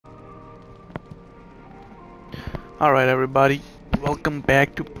Alright everybody, welcome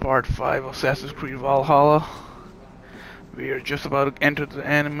back to part 5 of Assassin's Creed Valhalla. We are just about to enter the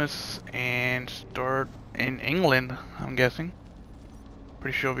Animus and start in England, I'm guessing.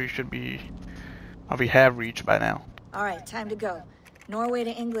 Pretty sure we should be, or we have reached by now. Alright, time to go. Norway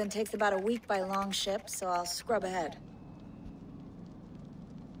to England takes about a week by long ship, so I'll scrub ahead.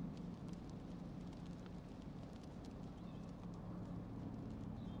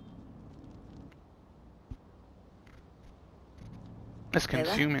 It's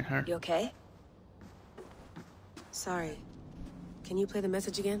consuming her. You okay? Sorry. Can you play the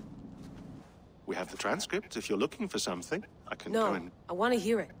message again? We have the transcript if you're looking for something. I can No, go and... I want to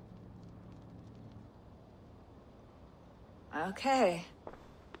hear it. Okay.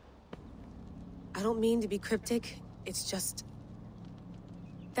 I don't mean to be cryptic, it's just...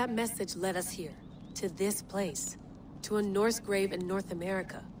 That message led us here, to this place, to a Norse grave in North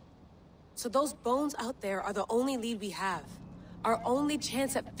America. So those bones out there are the only lead we have. Our only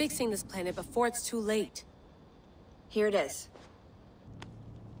chance at fixing this planet before it's too late. Here it is.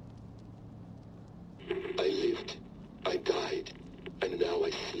 I lived, I died, and now I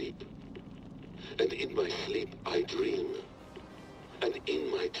sleep. And in my sleep I dream. And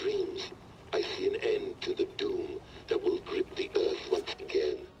in my dreams I see an end to the doom that will grip the earth once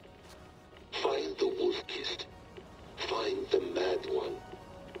again. Find the wolf-kissed. Find the mad one.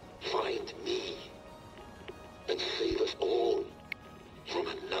 Find me. And save us all from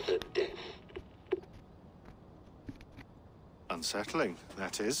another death. Unsettling,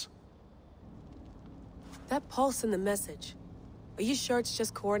 that is. That pulse in the message. Are you sure it's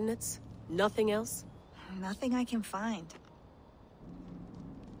just coordinates? Nothing else? Nothing I can find.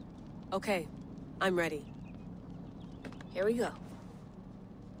 Okay, I'm ready. Here we go.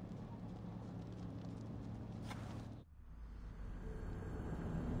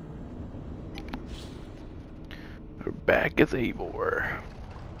 We're back as Eivor.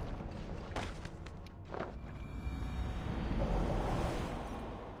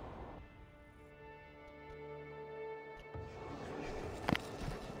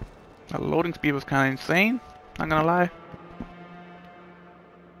 The loading speed was kind of insane, not gonna lie.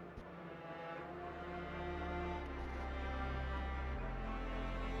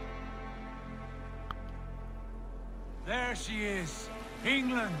 There she is,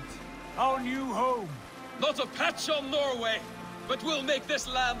 England, our new home. Not a patch on Norway, but we'll make this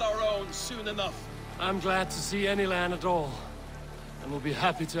land our own soon enough. I'm glad to see any land at all, and will be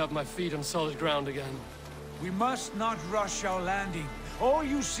happy to have my feet on solid ground again. We must not rush our landing. All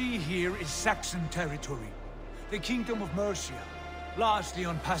you see here is Saxon territory. The Kingdom of Mercia, largely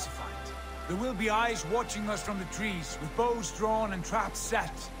unpacified. There will be eyes watching us from the trees, with bows drawn and traps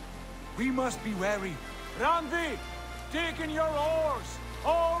set. We must be wary. Randi, dig in your oars,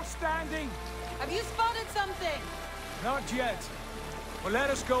 all standing. Have you spotted something? Not yet. But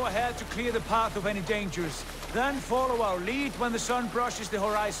let us go ahead to clear the path of any dangers. Then follow our lead when the sun brushes the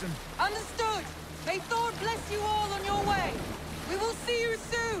horizon. Understood. May Thor bless you all on your way. We will see you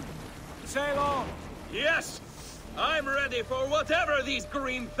soon. Sail on. Yes! I'm ready for whatever these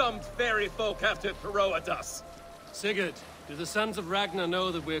green-thumbed fairy folk have to throw at us. Sigurd, do the sons of Ragnar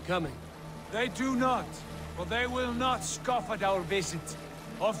know that we're coming? They do not, but they will not scoff at our visit.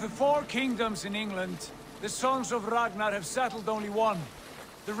 Of the 4 kingdoms in England, the sons of Ragnar have settled only one.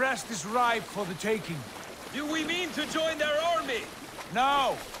 The rest is ripe for the taking. Do we mean to join their army?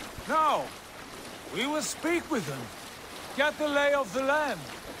 No, no. We will speak with them, get the lay of the land,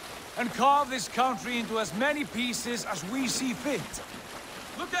 and carve this country into as many pieces as we see fit.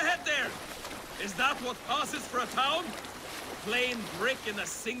 Look ahead there! Is that what passes for a town? Plain brick in a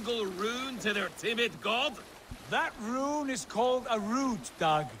single rune to their timid god? That rune is called a root,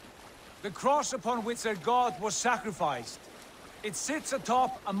 Dag. The cross upon which their god was sacrificed. It sits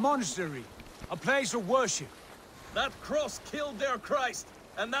atop a monastery, a place of worship. That cross killed their Christ,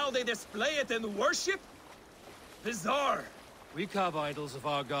 and now they display it in worship? Bizarre. We carve idols of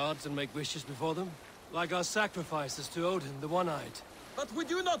our gods and make wishes before them, like our sacrifices to Odin, the One-Eyed. But we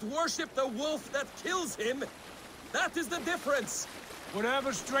do not worship the wolf that kills him. That is the difference.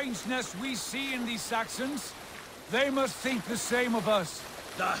 Whatever strangeness we see in these Saxons, they must think the same of us.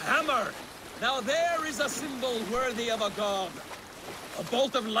 The hammer! Now there is a symbol worthy of a god. A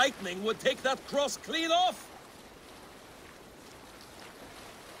bolt of lightning would take that cross clean off.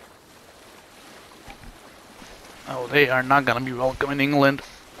 Oh, they are not gonna be welcome in England.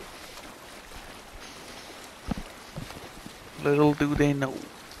 Little do they know.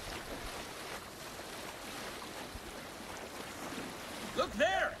 Look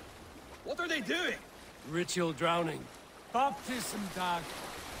there! What are they doing? Ritual drowning. Baptism, Dag.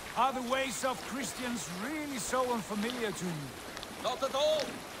 Are the ways of Christians really so unfamiliar to you? Not at all.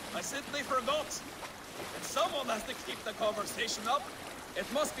 I simply forgot. And someone has to keep the conversation up. It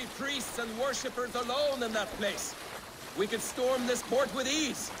must be priests and worshippers alone in that place. We could storm this port with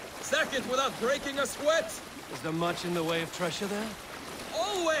ease. Sack it without breaking a sweat. Is there much in the way of treasure there?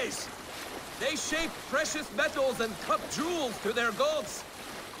 Always! They shape precious metals and cut jewels to their gods.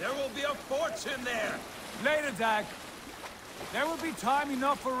 There will be a fortune there. Later, Dag. There will be time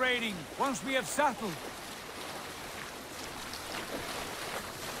enough for raiding, once we have settled.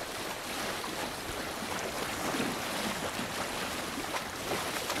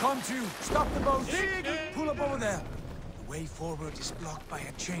 Come to, stop the boat. Pull up over there. The way forward is blocked by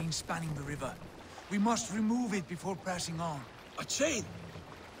a chain spanning the river. We must remove it before pressing on. A chain?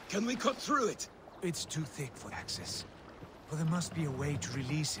 Can we cut through it? It's too thick for access. But there must be a way to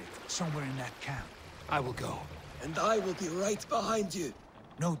release it, somewhere in that camp. I will go. And I will be right behind you.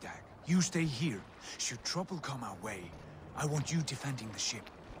 No, Dag. You stay here. Should trouble come our way, I want you defending the ship.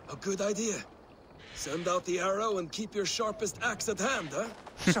 A good idea. Send out the arrow and keep your sharpest axe at hand, huh?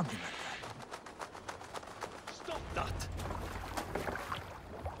 Something like that. Stop that!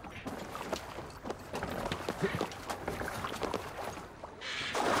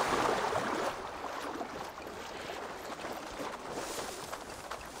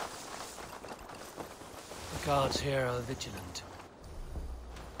 The guards here are vigilant.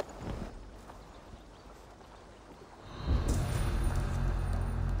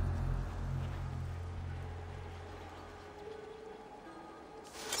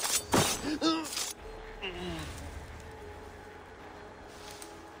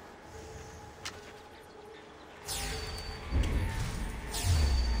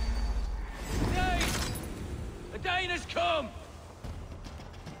 The Dane has come!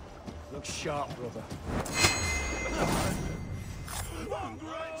 Look sharp, brother.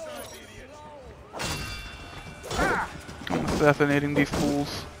 I'm assassinating these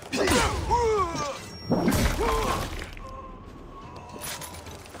fools.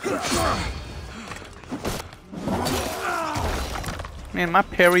 Man, my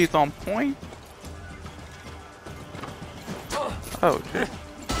parry's on point. Oh shit.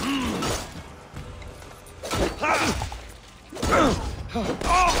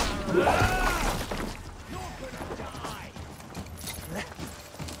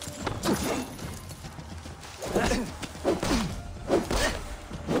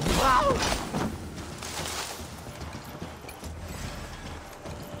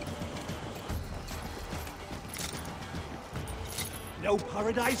 No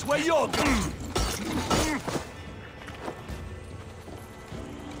paradise where you're going.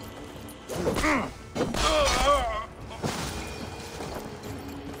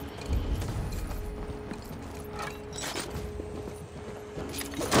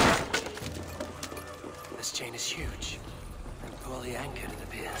 This chain is huge and poorly anchored, it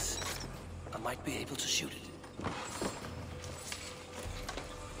appears. I might be able to shoot it.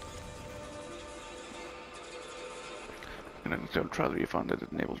 Several trials we found that the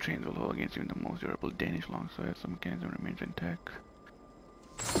naval chains will hold against even the most durable Danish longsword. Some mechanism remains intact.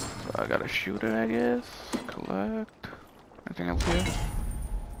 So I gotta shoot it, I guess. Collect. Anything else here?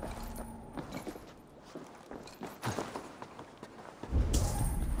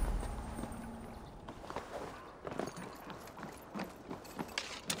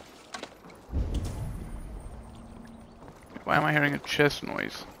 Why am I hearing a chest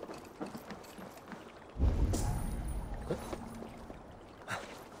noise?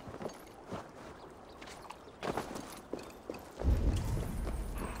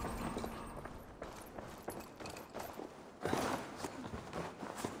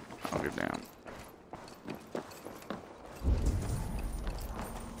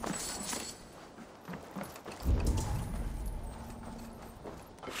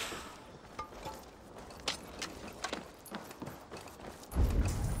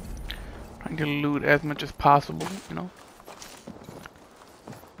 To loot as much as possible, you know.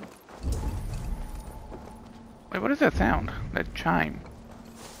 Wait, what is that sound? That chime?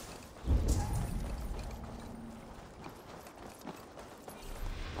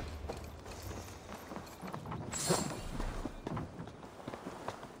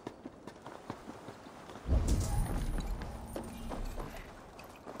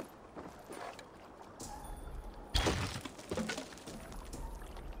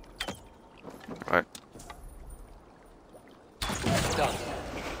 Right. Done.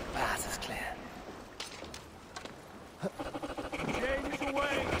 Path is clear. Chain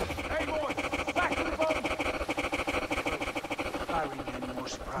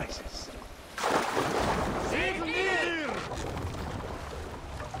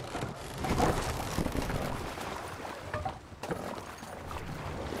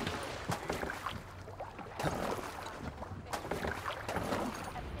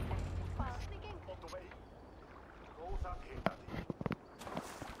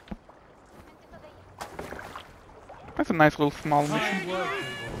That's a nice little small mission. Fine work,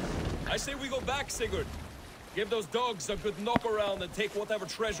 I say we go back, Sigurd. Give those dogs a good knock around and take whatever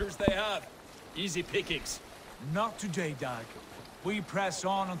treasures they have. Easy pickings. Not today, Dag. We press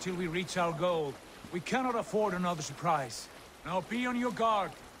on until we reach our goal. We cannot afford another surprise. Now be on your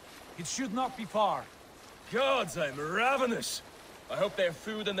guard. It should not be far. Gods, I'm ravenous. I hope they have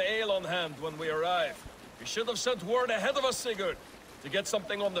food and ale on hand when we arrive. You should have sent word ahead of us, Sigurd, to get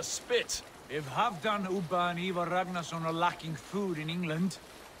something on the spit. If Halfdan, Ubba and Ivar Ragnarsson are lacking food in England,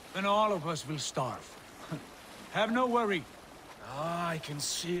 then all of us will starve. Have no worry. Ah, I can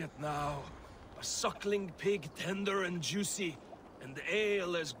see it now. A suckling pig, tender and juicy, and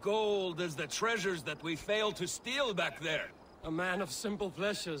ale as gold as the treasures that we failed to steal back there. A man of simple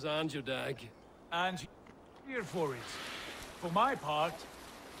pleasures, aren't you, Dag? And here for it. For my part,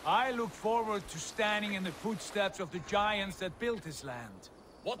 I look forward to standing in the footsteps of the giants that built this land.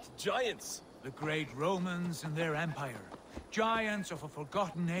 What giants? The great Romans and their empire. Giants of a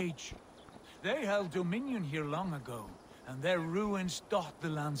forgotten age. They held dominion here long ago, and their ruins dot the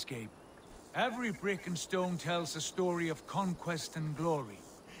landscape. Every brick and stone tells a story of conquest and glory.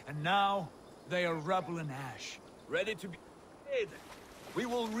 And now, they are rubble and ash. Ready to be made. We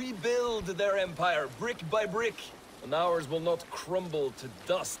will rebuild their empire, brick by brick, and ours will not crumble to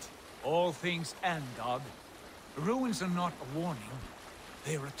dust. All things end, Dog. The ruins are not a warning.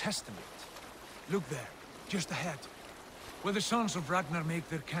 They are a testament. Look there, just ahead, where the sons of Ragnar make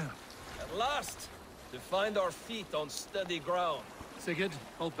their camp. At last, to find our feet on steady ground. Sigurd,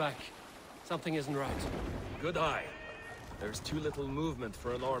 hold back. Something isn't right. Good eye. There's too little movement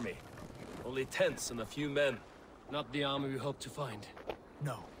for an army. Only tents and a few men. Not the army we hope to find.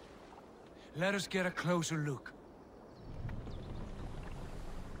 No. Let us get a closer look.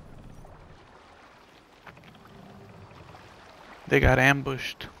 They got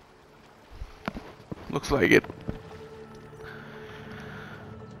ambushed. Looks like it.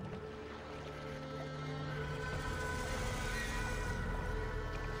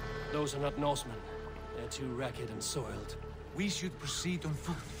 Those are not Norsemen. They're too ragged and soiled. We should proceed on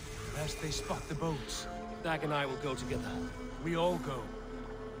foot, lest they spot the boats. Dag and I will go together. We all go.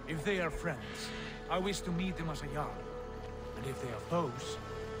 If they are friends, I wish to meet them as a jarl. And if they are foes,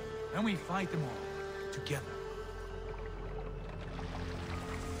 then we fight them all, together.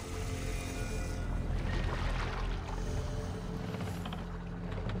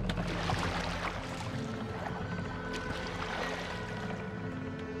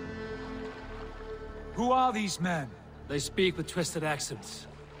 Who are these men? They speak with twisted accents.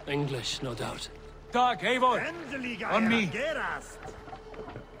 English, no doubt. Dag, Eivor! On me!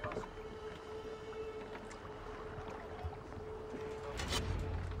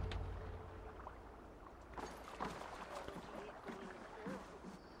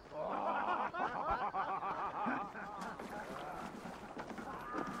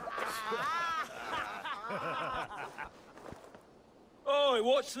 Oi,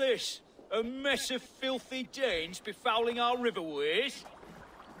 what's this? A mess of filthy Danes befouling our riverways?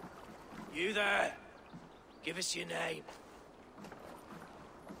 You there. Give us your name.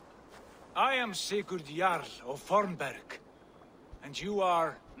 I am Sigurd Jarl of Fornberg. And you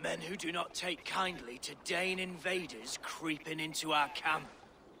are... Men who do not take kindly to Dane invaders creeping into our camp.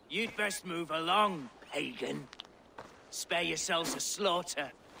 You'd best move along, pagan. Spare yourselves a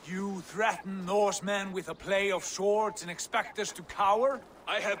slaughter. You threaten Norsemen with a play of swords and expect us to cower?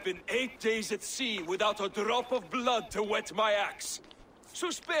 I have been 8 days at sea without a drop of blood to wet my axe. So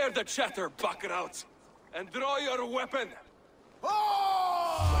spare the chatter, Buckerout, and draw your weapon.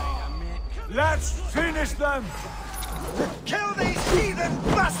 Oh! Wait a minute. Let's finish them! Kill these heathen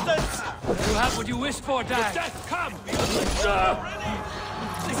bastards! You have what you wish for, Dag. Death come! This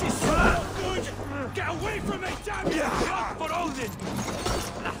is so good! Get away from me, damn you! Blood for Odin!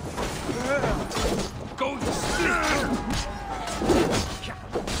 Go to sleep!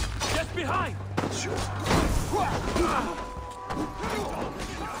 Get behind!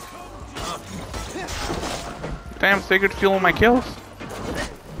 Damn, Sigurd stealing my kills.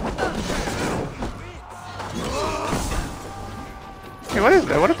 Hey, what is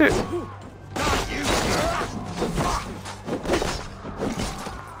that? What is it?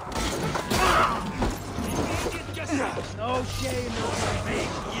 No shame in me,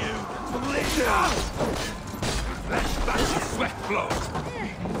 you! Flash back the sweat flows!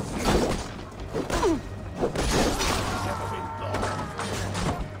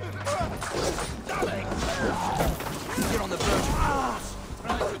 Get on the verge of yours!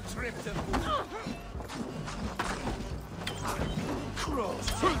 Trying to trip them. Cross!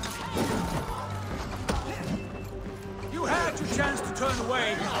 You had your chance to turn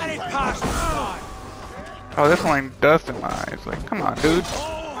away, and it passed us by. Oh, this one ain't dust in my eyes. Like, come on, dude.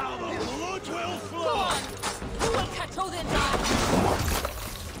 Oh, how the blood will flow! Go on! You will catch all the dog!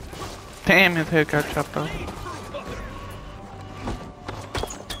 Damn, his head got chopped off.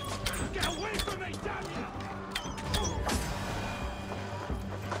 Get away from me, damn you!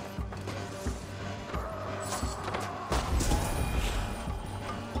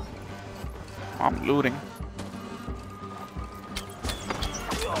 I'm looting.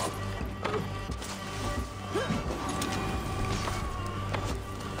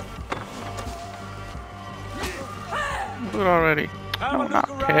 Loot already. Have No, a look not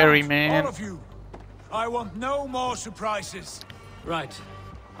around, Perry, man. all of you. I want no more surprises. Right.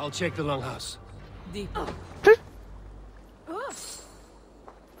 I'll check the longhouse.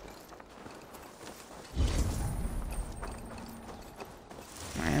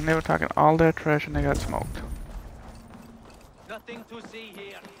 Man, they were talking all that trash and they got smoked. Nothing to see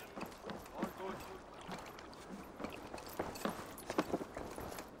here. All good.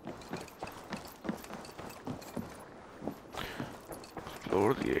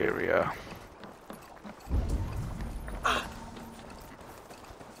 Explore the area.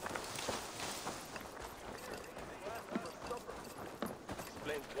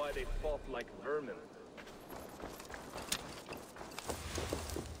 Explains why they fought like vermin.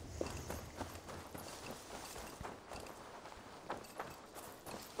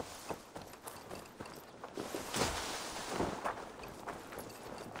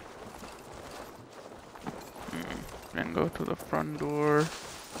 Then go to the front door.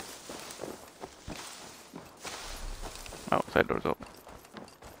 Oh, side door's open.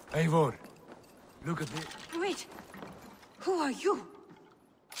 Eivor, look at this. Wait. Who are you?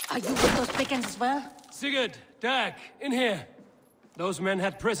 Are you with those brigands as well? Sigurd, Dag, in here. Those men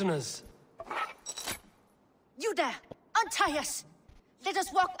had prisoners. You there! Untie us! Let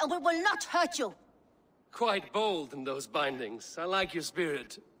us walk and we will not hurt you! Quite bold in those bindings. I like your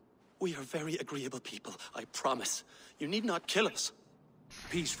spirit. We are very agreeable people, I promise. You need not kill us.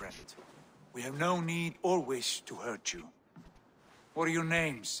 Peace, friend. We have no need or wish to hurt you. What are your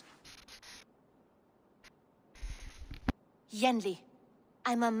names? Yenli.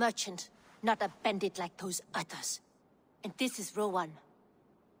 I'm a merchant, not a bandit like those others. And this is Rowan.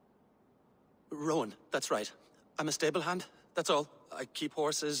 Rowan, that's right. I'm a stable hand, that's all. I keep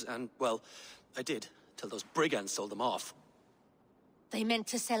horses and, well, I did, till those brigands sold them off. They meant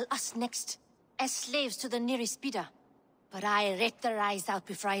to sell us next, as slaves to the nearest bidder. But I ripped their eyes out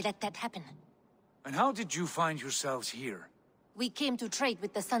before I let that happen. And how did you find yourselves here? We came to trade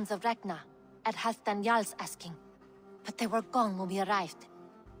with the Sons of Ragnar, at Halfdan Jarl's asking. But they were gone when we arrived.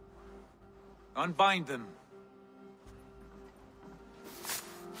 Unbind them.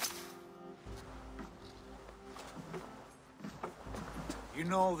 You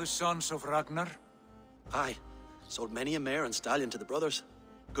know the Sons of Ragnar? Aye. Sold many a mare and stallion to the brothers.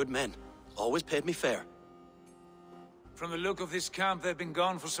 Good men. Always paid me fair. From the look of this camp, they've been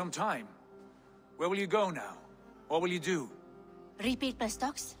gone for some time. Where will you go now? What will you do? Rebuild my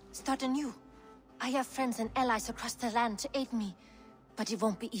stocks, start anew. I have friends and allies across the land to aid me, but it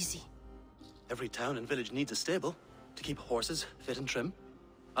won't be easy. Every town and village needs a stable to keep horses fit and trim.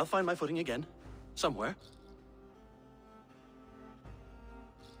 I'll find my footing again. Somewhere.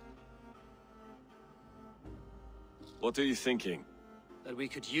 What are you thinking? That we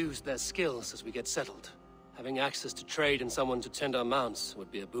could use their skills as we get settled. Having access to trade and someone to tend our mounts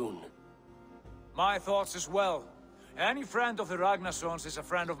would be a boon. My thoughts as well. Any friend of the Ragnarsons is a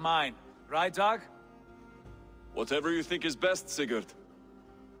friend of mine. Right, Dag? Whatever you think is best, Sigurd.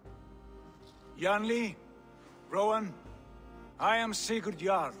 Janli, Rowan, I am Sigurd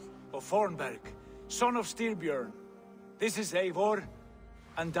Jarl of Fornberg, son of Styrbjörn. This is Eivor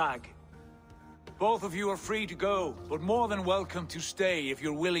and Dag. Both of you are free to go, but more than welcome to stay if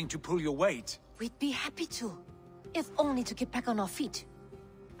you're willing to pull your weight. We'd be happy to, if only to get back on our feet.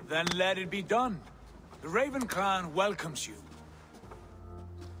 Then let it be done. The Raven clan welcomes you.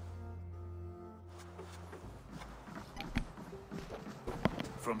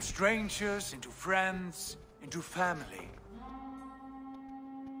 From strangers into friends, into family.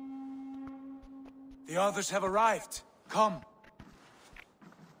 The others have arrived. Come.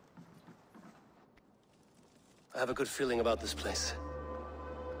 I have a good feeling about this place.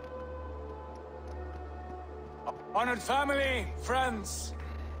 Honored family, friends,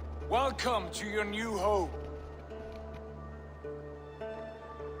 welcome to your new home.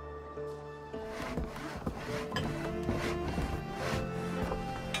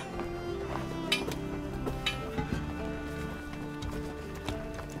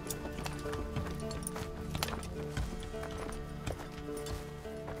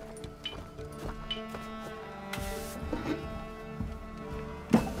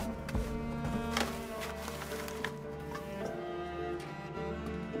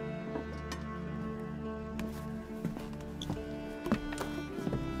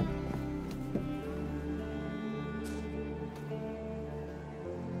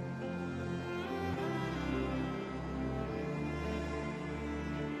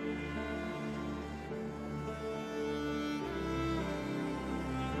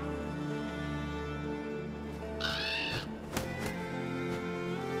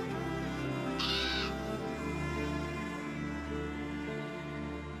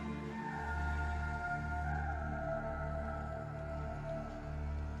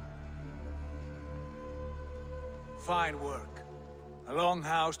 Fine work. A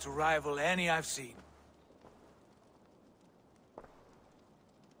longhouse to rival any I've seen.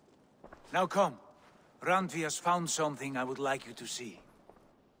 Now come. Randvi has found something I would like you to see.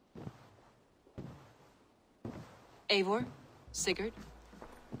 Eivor, Sigurd,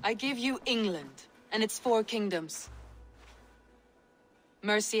 I give you England and its 4 kingdoms.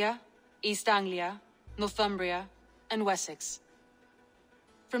 Mercia, East Anglia, Northumbria, and Wessex.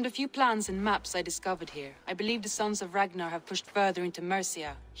 From the few plans and maps I discovered here, I believe the Sons of Ragnar have pushed further into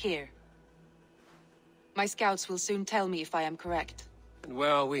Mercia, here. My scouts will soon tell me if I am correct. And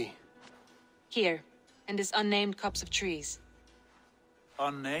where are we? Here, in this unnamed copse of trees.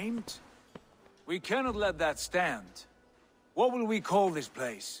 Unnamed? We cannot let that stand. What will we call this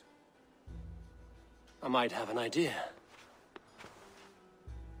place? I might have an idea.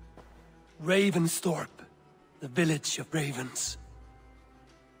 Ravensthorpe, the village of ravens.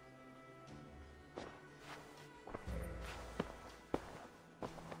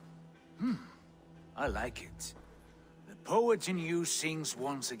 I like it. The poet in you sings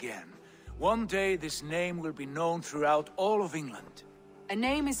once again. One day this name will be known throughout all of England. A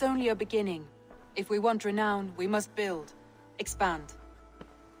name is only a beginning. If we want renown, we must build, expand.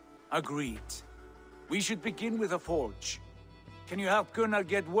 Agreed. We should begin with a forge. Can you help Gunnar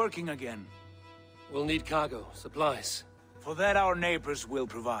get working again? We'll need cargo, supplies. For that our neighbors will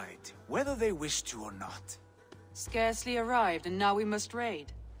provide, whether they wish to or not. Scarcely arrived, and now we must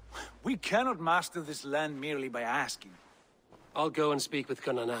raid. We cannot master this land merely by asking. I'll go and speak with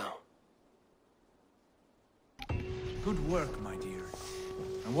Gunnar now. Good work, my dear.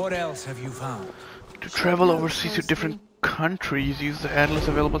 And what else have you found? To travel overseas to different countries, use the atlas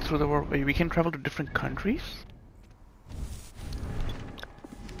available through the world. Wait, we can travel to different countries?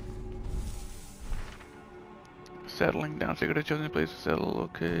 Settling down, secret chosen place to settle,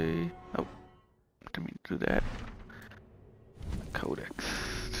 okay. Oh, didn't mean to do that. Codex.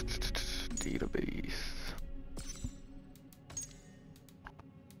 Database.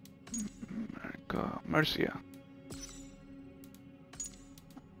 Mercia.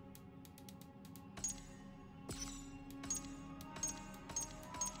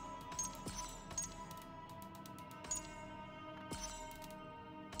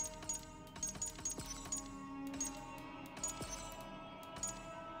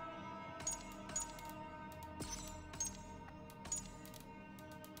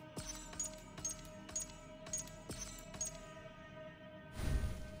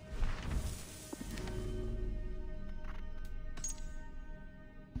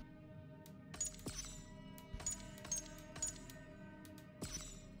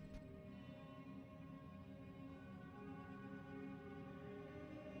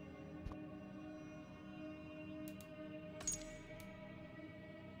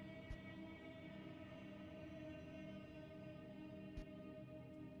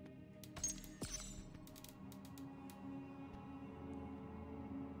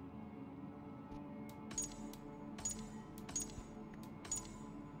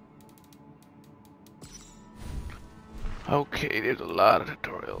 Okay, there's a lot of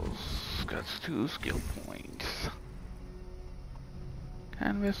tutorials. Got 2 skill points.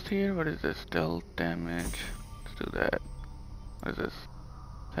 Canvas here, what is this? Stealth damage. Let's do that. What is this?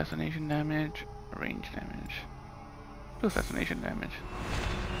 Assassination damage, range damage. Do assassination damage.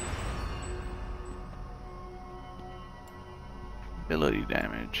 Ability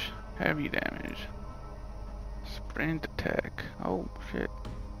damage, heavy damage. Sprint attack. Oh shit.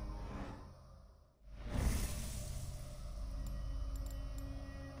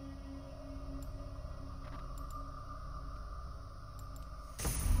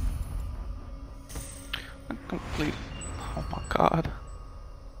 Complete. Oh my god.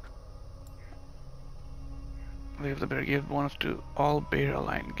 We have the better give bonus to all bear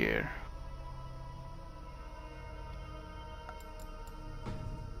aligned gear.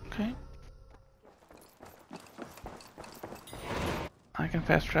 Okay. I can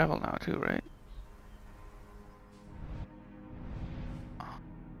fast travel now too, right?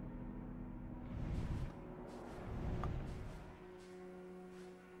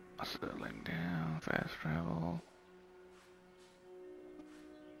 Settling down, fast travel.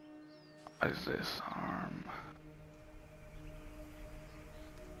 What is this? Arm.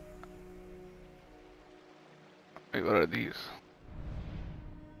 Wait, what are these?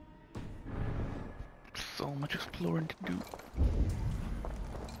 So much exploring to do.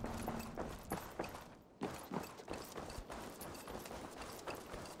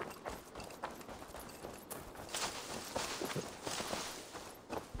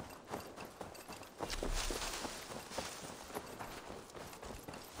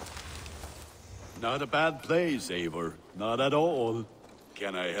 Not a bad place, Eivor. Not at all.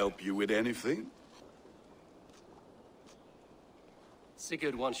 Can I help you with anything?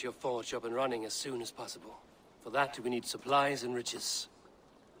 Sigurd wants your forge up and running as soon as possible. For that, we need supplies and riches.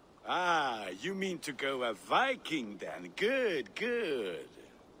 Ah, you mean to go a Viking then? Good, good.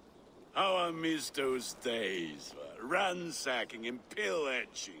 How I miss those days. Ransacking and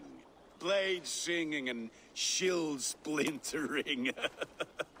pillaging. Blade singing and shield splintering.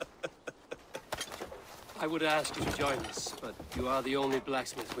 I would ask you to join us, but you are the only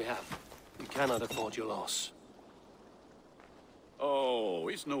blacksmith we have. We cannot afford your loss. Oh,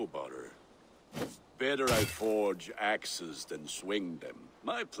 it's no bother. Better I forge axes than swing them.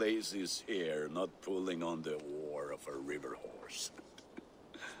 My place is here, not pulling on the oar of a river horse.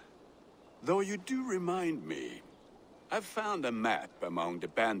 Though you do remind me, I've found a map among the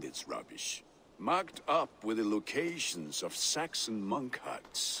bandits' rubbish, marked up with the locations of Saxon monk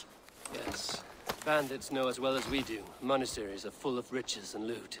huts. Yes. Bandits know as well as we do. Monasteries are full of riches and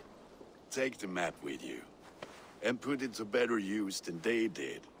loot. Take the map with you, and put it to better use than they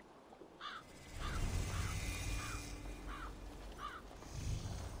did.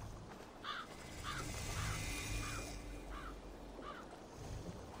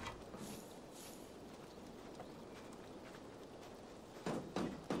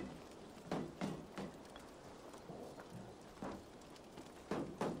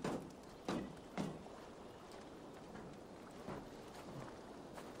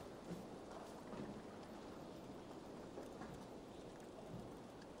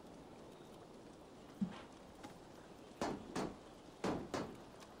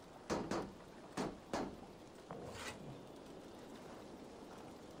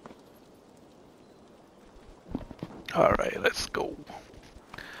 Alright, let's go.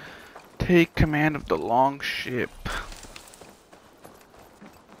 Take command of the long ship.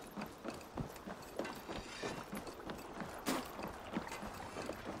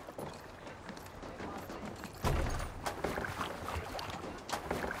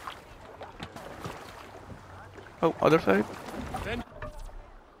 Oh, other side?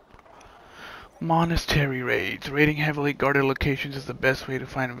 Monastery raids. Raiding heavily guarded locations is the best way to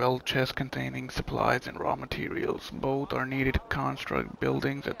find well chests containing supplies and raw materials. Both are needed to construct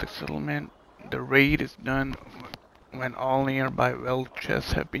buildings at the settlement. The raid is done when all nearby well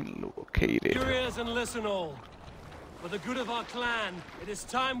chests have been located. Your ears and listen all. For the good of our clan, it is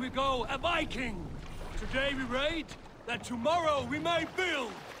time we go a Viking. Today we raid, that tomorrow we may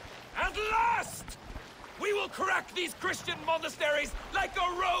build. At last! We will crack these Christian monasteries like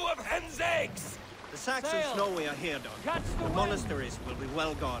a row of hen's eggs! The Saxons know we are here, Don. The monasteries will be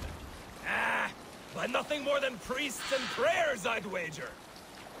well guarded. Ah, by nothing more than priests and prayers, I'd wager.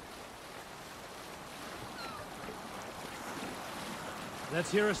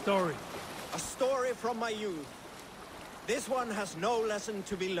 Let's hear a story. A story from my youth. This one has no lesson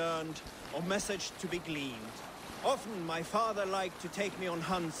to be learned or message to be gleaned. Often my father liked to take me on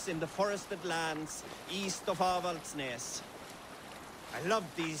hunts in the forested lands east of Avaldsnes. I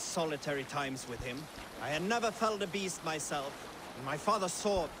loved these solitary times with him. I had never felled a beast myself, and my father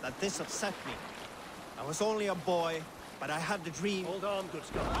thought that this upset me. I was only a boy, but I had the dream. Hold on, good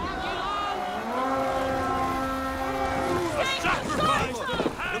Scott. A sacrifice to the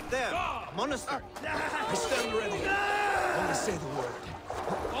hand Look there, God! a monastery. I stand ready. Only say the word.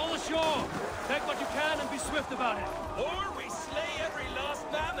 All ashore! Take what you can and be swift about it. Or we slay every last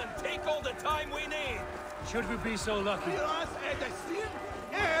man and take all the time we need. Should we be so lucky?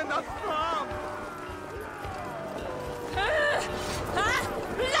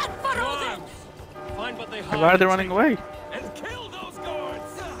 Find what they hide. Why are they running away? And kill those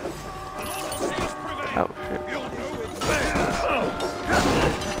guards! And all will see us prevail. Oh shit.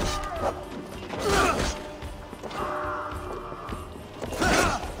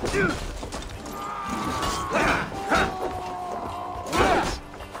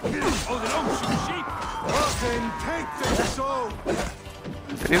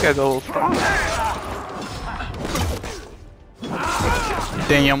 These guys are a little strong.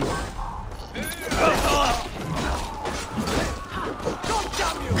 Damn.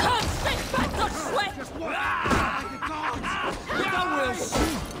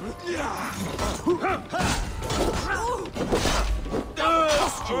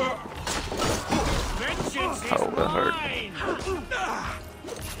 Oh, that hurt.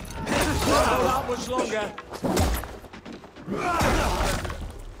 Not much longer.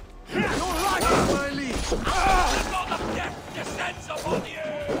 Your life, my liege! The god of death descends upon you!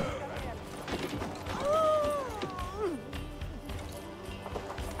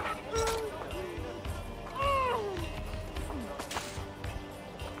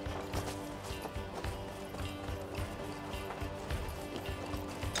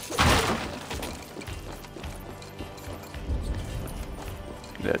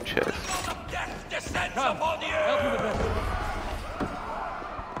 Help me with that.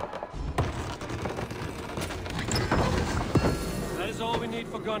 That is all we need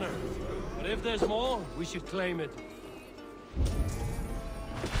for Gunner. But if there's more, we should claim it.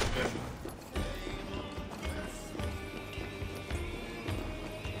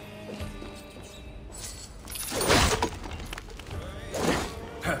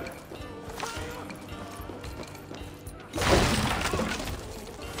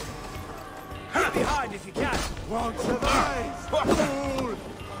 Behind if you can. Won't survive.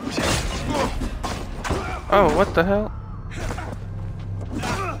 Oh, what the hell?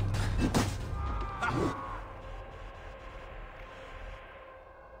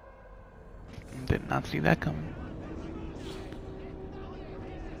 Did not see that coming.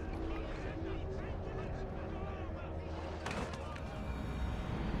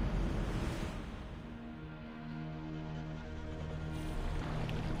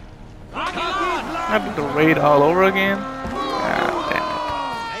 I have to raid all over again? God damn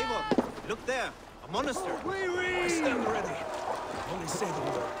Hey, look there. A monastery. I stand ready. Only say the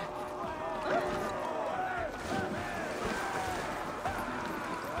word.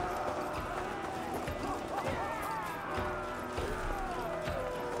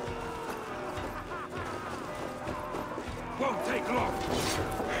 Won't take long.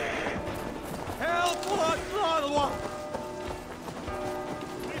 Help! What? One.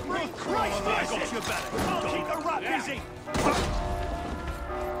 Christ, I got your back. I'll keep the rat busy.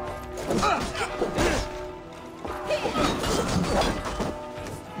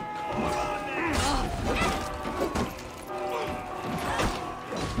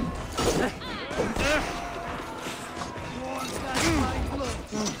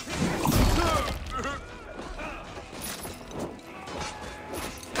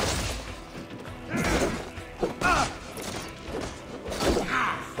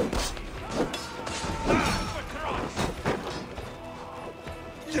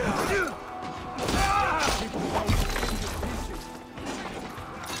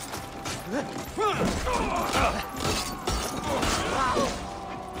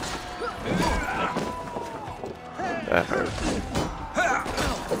 That hurt.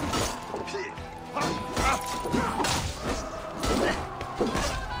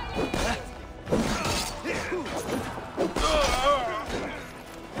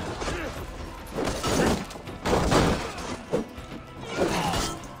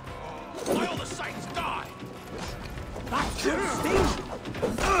 All the saints die.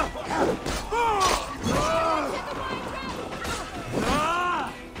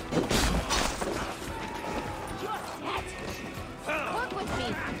 Work with me.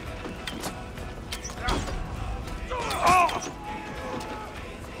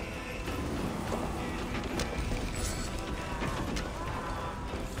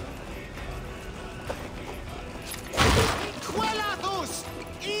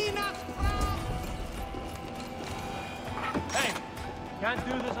 Hey, can't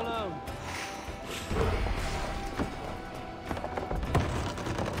do this alone.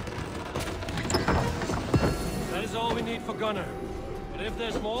 That is all we need for Gunner. But if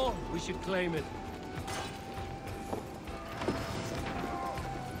there's more, we should claim it.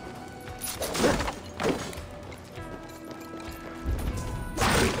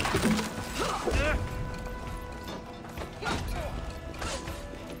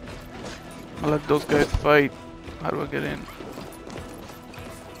 I'll let those guys fight. How do I get in?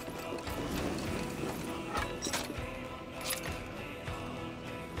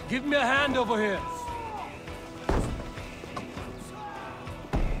 Give me a hand over here.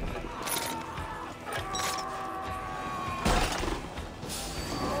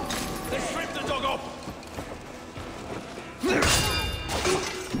 They stripped the dog off.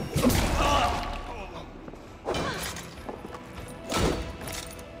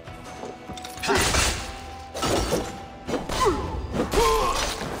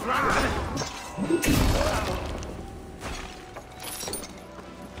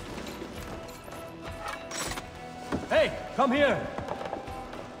 Hey, come here.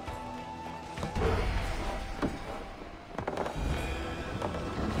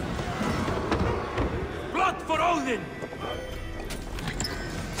 Blood for Odin.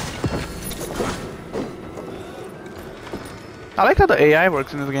 I like how the AI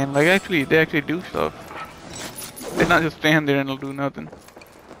works in this game. Like they actually do stuff. They not just stand there and they'll do nothing.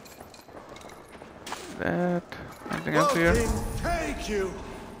 That anything else here? Take you.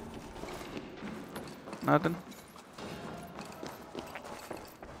 Nothing.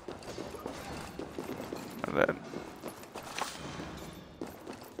 That.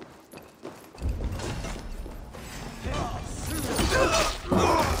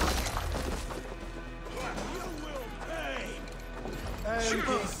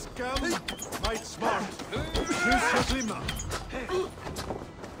 Helgi scum, might smart. Kyss your glimmer.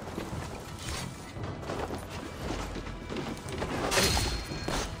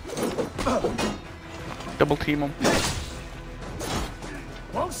 Double team him.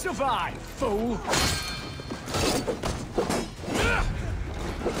 Won't survive, fool!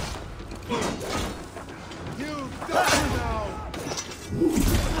 You die now!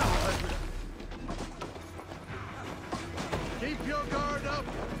 Keep your guard up!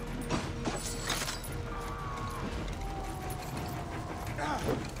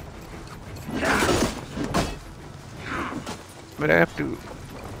 But I have to...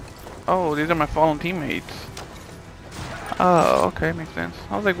 Oh, these are my fallen teammates. Oh, okay, makes sense.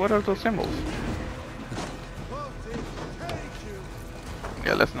 I was like, what are those symbols?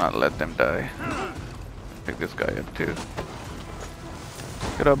 Yeah, let's not let them die. Pick this guy up too.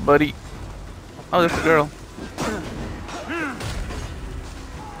 Get up, buddy. Oh, that's a girl.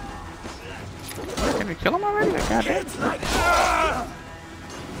 Can we kill him already? Goddamn.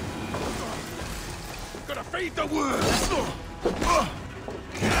 Gonna feed the worms!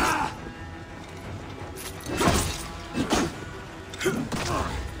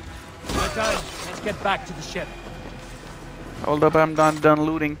 We're done. Let's get back to the ship. Hold up, I'm done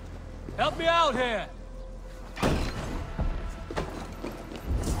looting. Help me out here!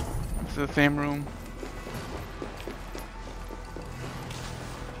 It's the same room.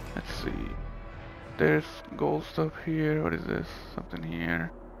 Let's see. There's gold stuff here. What is this? Something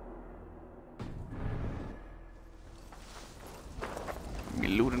here. Me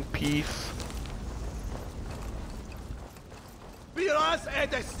loot in peace. Viras är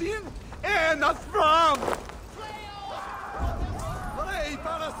destin enas fram! Hej,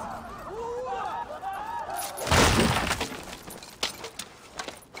 Paras!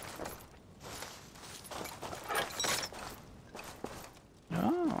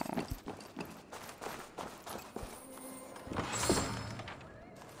 Oh.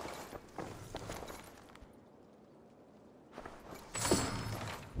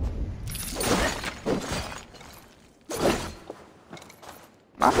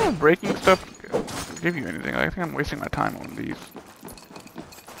 I don't know if breaking stuff give you anything. I think I'm wasting my time on these.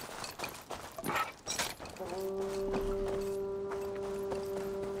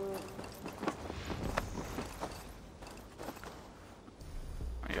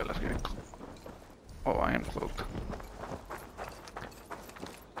 Yeah, let's get it. Oh, I am cloaked.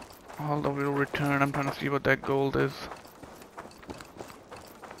 Although we'll return, I'm trying to see what that gold is.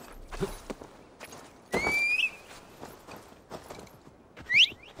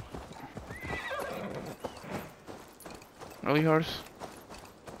 Really, horse?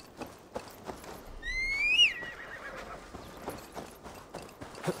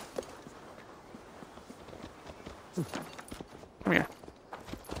 Come here.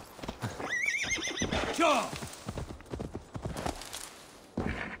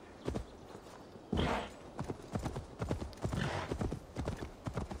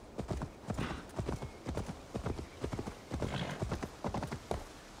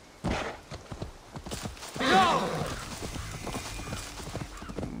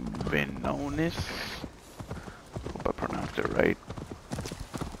 Venonis. Hope I pronounced it right.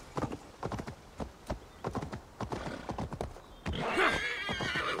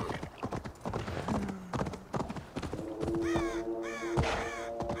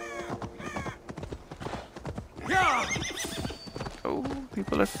 Oh,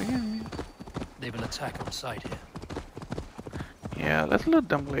 people are seeing me. They will attack on sight here. Yeah, let's loot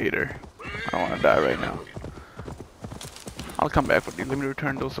them later. I don't want to die right now. I'll come back with these. Let me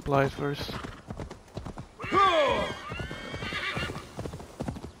return those supplies first.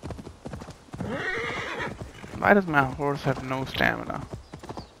 Why does my horse have no stamina?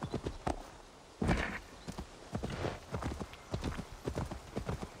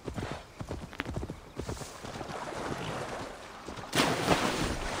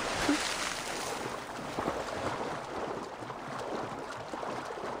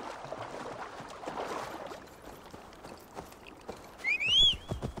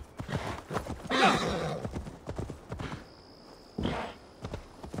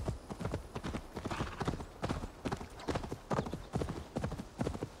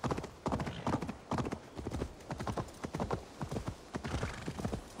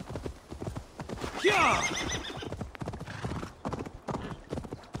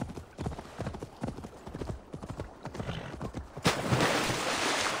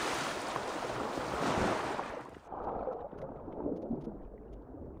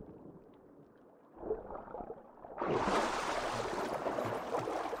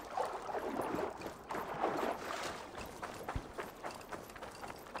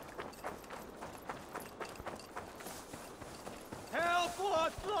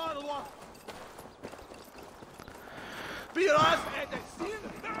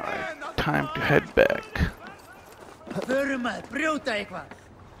 Alright, time to head back.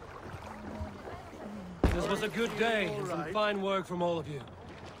 This was a good day and some fine work from all of you.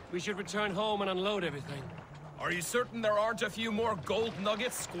 We should return home and unload everything. Are you certain there aren't a few more gold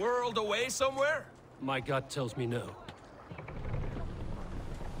nuggets squirreled away somewhere? My gut tells me no.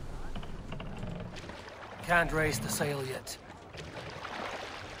 Can't raise the sail yet.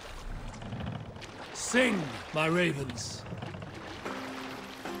 Sing, my ravens.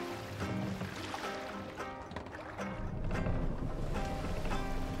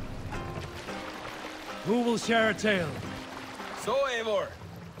 Who will share a tale? So, Eivor,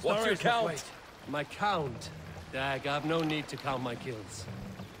 what's your count? Wait. My count? Dag, I've no need to count my kills.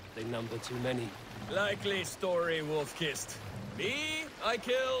 They number too many. Likely story, Wolf-Kissed. Me? I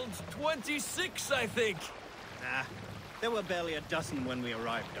killed 26, I think. Nah, there were barely a dozen when we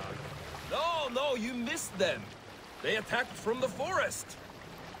arrived, Dog. No, you missed them. They attacked from the forest.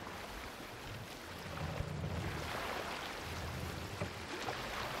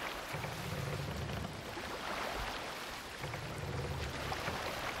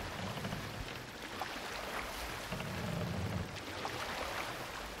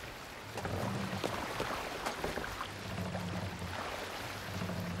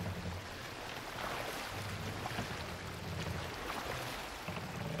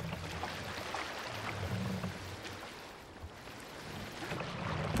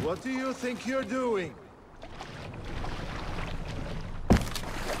 What do you think you're doing?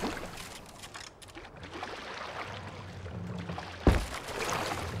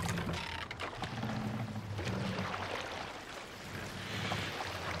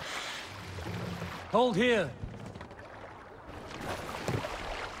 Hold here.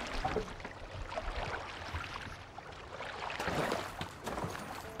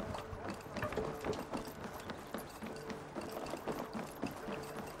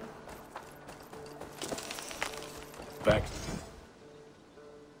 Back.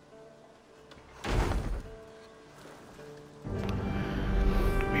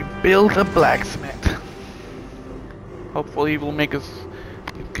 We build a blacksmith. Hopefully he will make us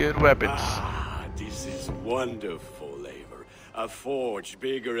good weapons. Ah, this is wonderful, Eivor. A forge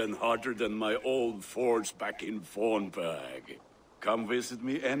bigger and hotter than my old forge back in Fornberg. Come visit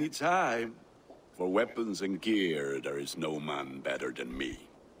me anytime. For weapons and gear, there is no man better than me.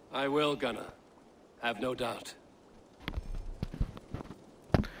 I will, Gunnar. Have no doubt.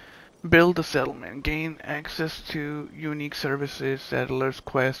 Build a settlement. Gain access to unique services, settlers,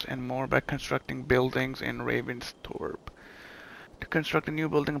 quests, and more by constructing buildings in Ravenstorp. To construct a new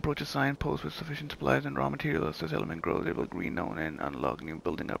building, approach a signpost with sufficient supplies and raw materials. As the settlement grows, it will green known and unlock new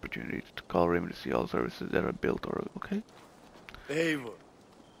building opportunities. To call Raven to see all services that are built or... Okay. Eivor.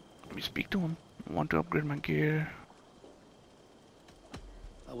 Let me speak to him. I want to upgrade my gear.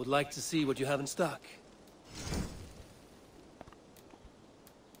 I would like to see what you have in stock.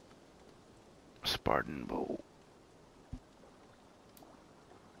 Spartan bow.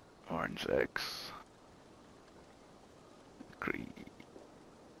 Orange X.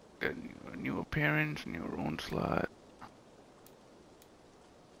 A new appearance, new rune slot.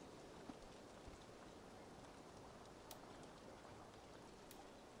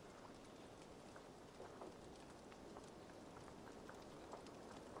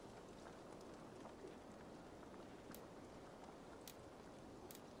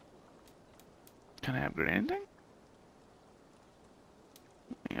 Can I upgrade anything?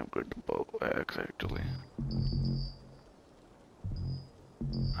 Let me upgrade the bow axe actually.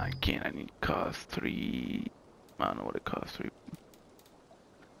 I can't, I need cost 3. I don't know what it costs 3.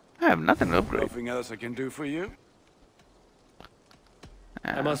 I have nothing to upgrade. Nothing else I can do for you?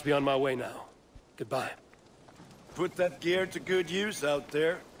 I must be on my way now. Goodbye. Put that gear to good use out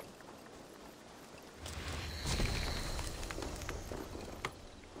there.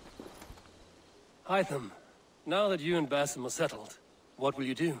 Hytham, now that you and Basim are settled, what will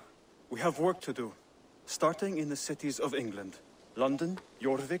you do? We have work to do, starting in the cities of England. London,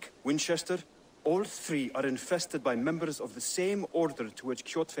 Jorvik, Winchester, all three are infested by members of the same order to which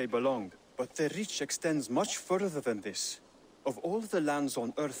Kjotve belonged. But their reach extends much further than this. Of all the lands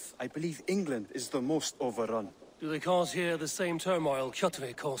on Earth, I believe England is the most overrun. Do they cause here the same turmoil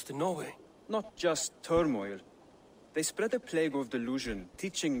Kjotve caused in Norway? Not just turmoil. They spread a plague of delusion,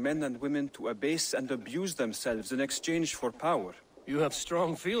 teaching men and women to abase and abuse themselves in exchange for power. You have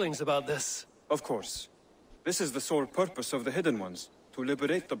strong feelings about this. Of course. This is the sole purpose of the Hidden Ones, to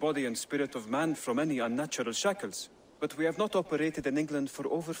liberate the body and spirit of man from any unnatural shackles. But we have not operated in England for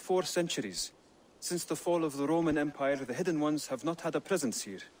over 4 centuries. Since the fall of the Roman Empire, the Hidden Ones have not had a presence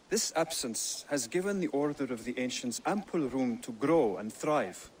here. This absence has given the Order of the Ancients ample room to grow and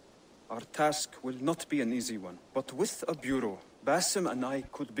thrive. Our task will not be an easy one, but with a bureau, Basim and I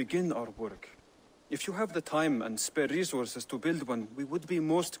could begin our work. If you have the time and spare resources to build one, we would be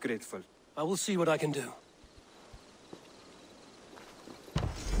most grateful. I will see what I can do.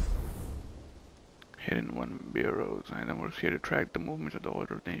 Hidden One bureaus. Item works here to track the movements of the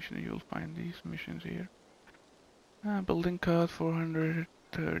Order of Nations. You'll find these missions here. Building cost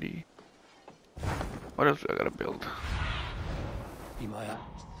 430. What else do I gotta build? Be my eyes,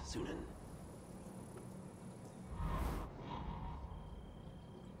 Sunan.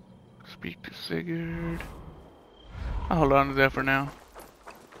 Speak to Sigurd. I'll hold on to that for now.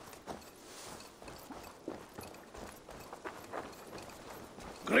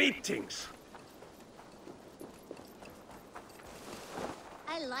 Greetings.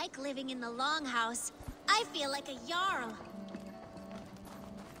 I like living in the Longhouse. I feel like a Jarl.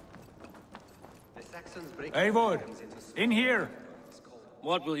 Eivor, in here.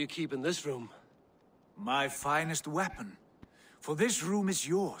 What will you keep in this room? My finest weapon. For this room is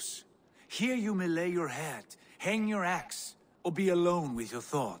yours. Here you may lay your head, hang your axe, or be alone with your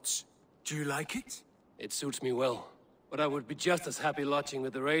thoughts. Do you like it? It suits me well, but I would be just as happy lodging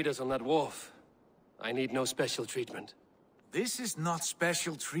with the raiders on that wharf. I need no special treatment. This is not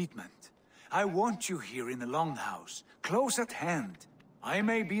special treatment. I want you here in the Longhouse, close at hand. I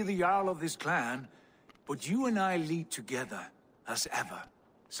may be the Jarl of this clan, but you and I lead together, as ever.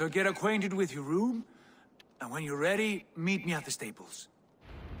 So get acquainted with your room, and when you're ready, meet me at the stables.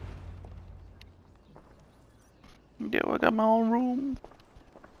 Yeah, I got my own room.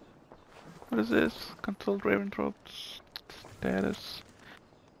 What is this? Consult Raventhroat's status.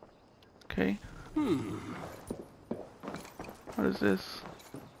 Okay. What is this?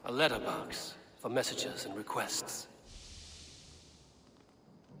 A letterbox for messages and requests.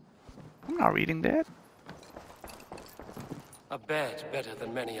 I'm not reading that. A bed better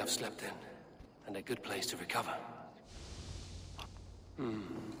than many I've slept in, and a good place to recover.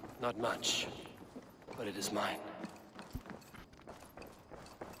 Not much, but it is mine.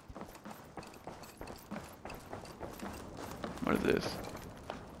 What is this?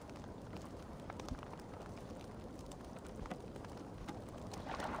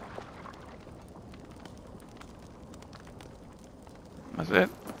 That's it?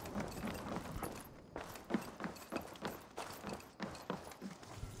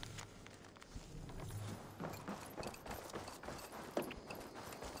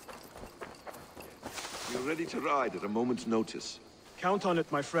 You're ready to ride at a moment's notice. Count on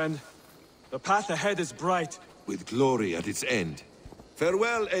it, my friend. The path ahead is bright. With glory at its end.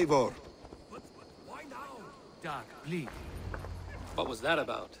 Farewell, Eivor. Why now? Dag, please. What was that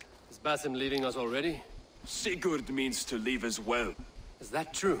about? Is Basim leaving us already? Sigurd means to leave as well. Is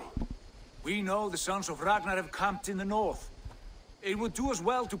that true? We know the sons of Ragnar have camped in the north. It would do us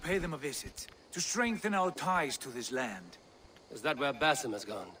well to pay them a visit, to strengthen our ties to this land. Is that where Basim has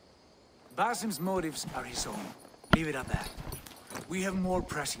gone? Basim's motives are his own. Leave it at that. We have more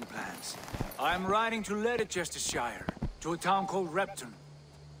pressing plans. I am riding to Leicestershire, to a town called Repton.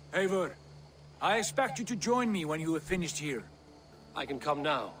 Eivor, I expect you to join me when you have finished here. I can come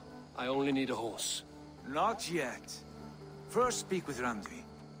now. I only need a horse. Not yet. First speak with Randvi.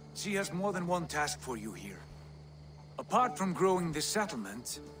 She has more than one task for you here. Apart from growing this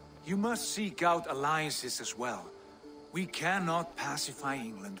settlement, you must seek out alliances as well. We cannot pacify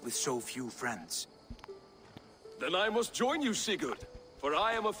England with so few friends. Then I must join you, Sigurd, for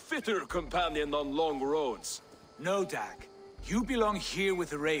I am a fitter companion on long roads. No, Dag. You belong here with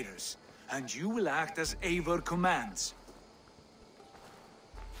the raiders, and you will act as Eivor commands.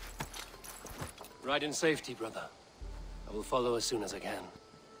 Ride in safety, brother. I will follow as soon as I can.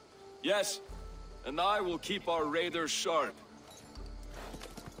 Yes, and I will keep our raiders sharp.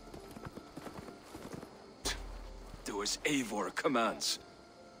 Do as Eivor commands.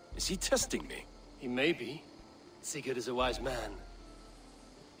 Is he testing me? He may be. Sigurd is a wise man.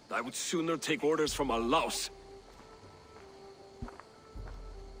 I would sooner take orders from a louse.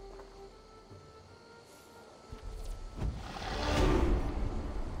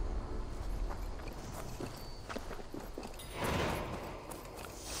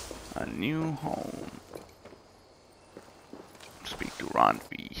 A new home. Speak to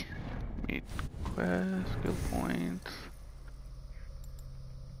Randvi. Meet quest, skill points.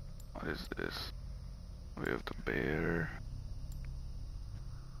 What is this? We have the bear.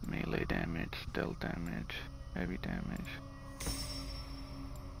 Melee damage, stealth damage, heavy damage.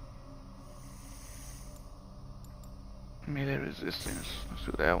 Melee resistance. Let's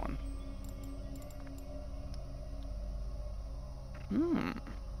do that one.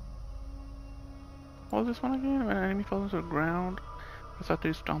 What was this one again? When an enemy falls to the ground, press after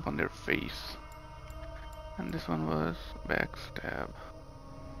you stomp on their face. And this one was backstab.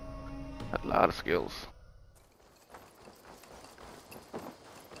 A lot of skills.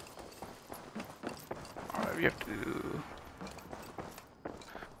 Alright, we have to do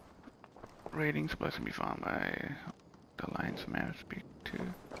raiding supplies can be found by the Alliance map speak to.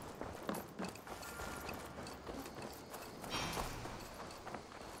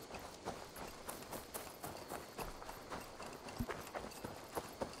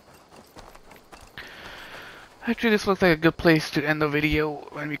 Actually, this looks like a good place to end the video.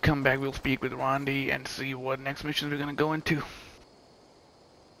 When we come back, we'll speak with Rondi and see what next missions we're gonna go into.